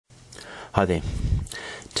Hi there.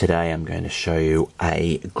 Today I'm going to show you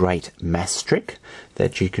a great maths trick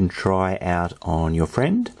that you can try out on your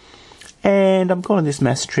friend. And I'm calling this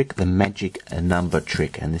maths trick the magic number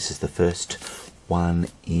trick, and this is the first one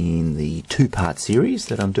in the two-part series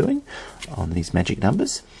that I'm doing on these magic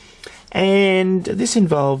numbers. And this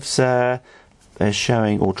involves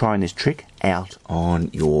showing or trying this trick out on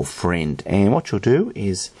your friend. And what you'll do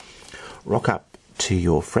is rock up to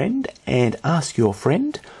your friend and ask your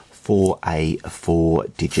friend for a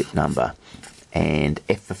 4-digit number, and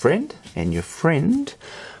F for friend, and your friend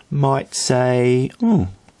might say, oh,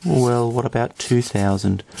 well, what about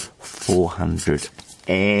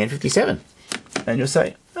 2,457? And you'll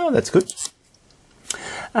say, oh, that's good.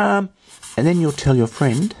 And then you'll tell your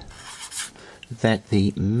friend that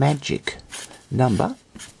the magic number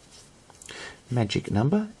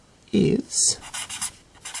is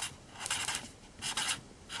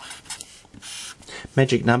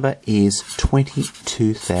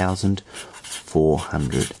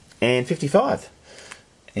 22,455.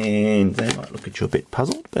 And they might look at you a bit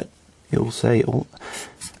puzzled, but you'll say, you'll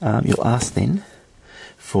ask then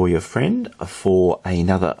for your friend for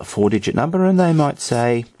another 4-digit number, and they might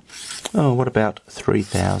say, oh, what about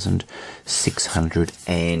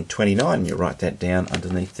 3,629? And you write that down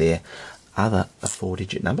underneath their other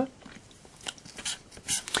 4-digit number.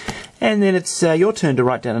 And then it's your turn to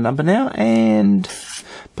write down a number now, and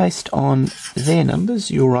based on their numbers,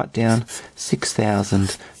 you'll write down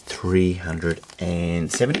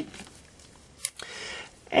 6,370.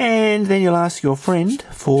 And then you'll ask your friend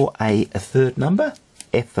for a third number,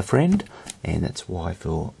 F for friend, and that's Y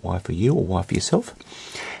for you or Y for yourself.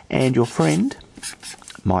 And your friend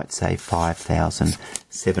might say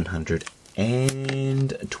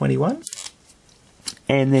 5,721.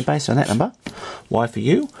 And then based on that number, Y for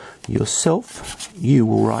you, yourself, you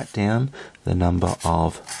will write down the number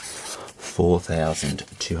of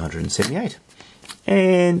 4,278.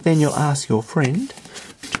 And then you'll ask your friend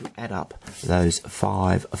to add up those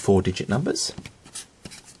 5 4-digit numbers.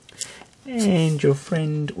 And your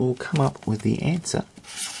friend will come up with the answer,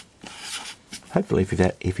 hopefully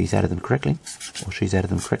if he's added them correctly, or she's added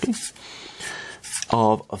them correctly,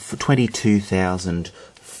 of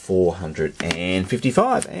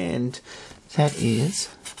 22,455, and that is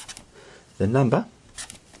the number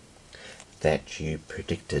that you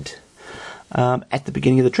predicted at the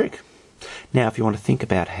beginning of the trick. Now, if you want to think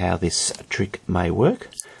about how this trick may work,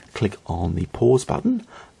 click on the pause button.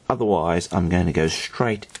 Otherwise, I'm going to go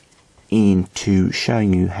straight into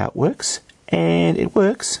showing you how it works. And it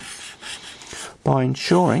works by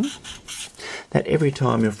ensuring that every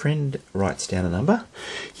time your friend writes down a number,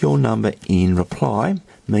 your number in reply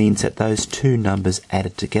means that those two numbers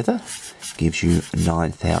added together gives you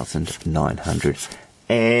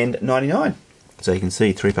 9,999. So you can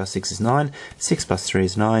see 3 plus 6 is 9, 6 plus 3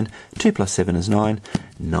 is 9, 2 plus 7 is 9,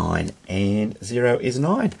 9 and 0 is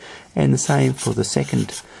 9. And the same for the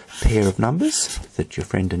second pair of numbers that your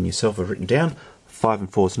friend and yourself have written down. 5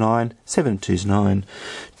 and 4 is 9, 7 and 2 is 9,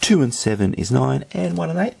 2 and 7 is 9, and 1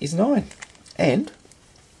 and 8 is 9. And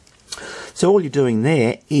so all you're doing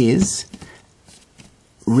there is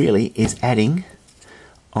adding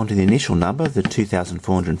onto the initial number, the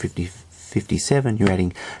 2,457, you're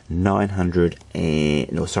adding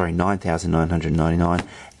 9,999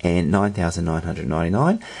 and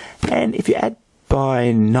 9,999. And if you add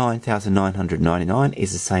by 9,999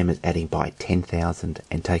 is the same as adding by 10,000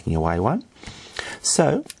 and taking away 1.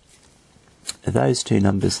 So those two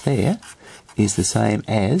numbers there is the same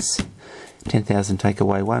as 10,000 take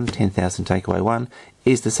away 1, 10,000 take away 1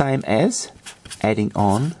 is the same as adding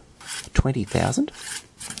on 20,000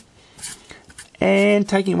 and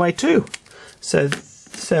taking away 2. So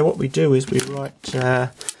what we do is we write,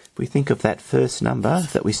 we think of that first number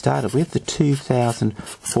that we started with, the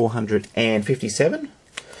 2,457.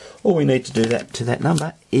 All we need to do to that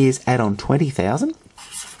number is add on 20,000,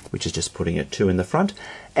 which is just putting a 2 in the front,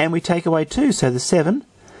 and we take away 2. So the 7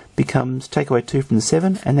 becomes, take away 2 from the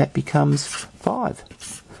 7, and that becomes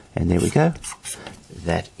 5. And there we go.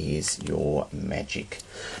 That is your magic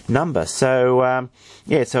number. So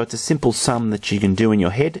yeah, so it's a simple sum that you can do in your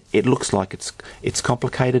head. It looks like it's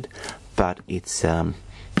complicated, but it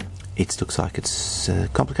looks like it's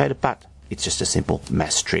complicated, but it's just a simple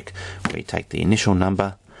maths trick where you take the initial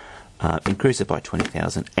number, increase it by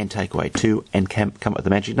 20,000, and take away 2, and come up with the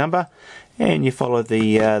magic number. And you follow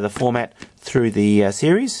the format through the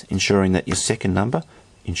series, ensuring that your second number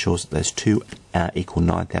ensures that those two equal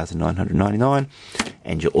 9,999,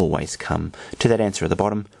 and you'll always come to that answer at the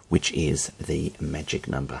bottom, which is the magic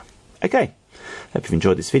number. Okay, hope you've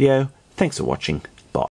enjoyed this video. Thanks for watching.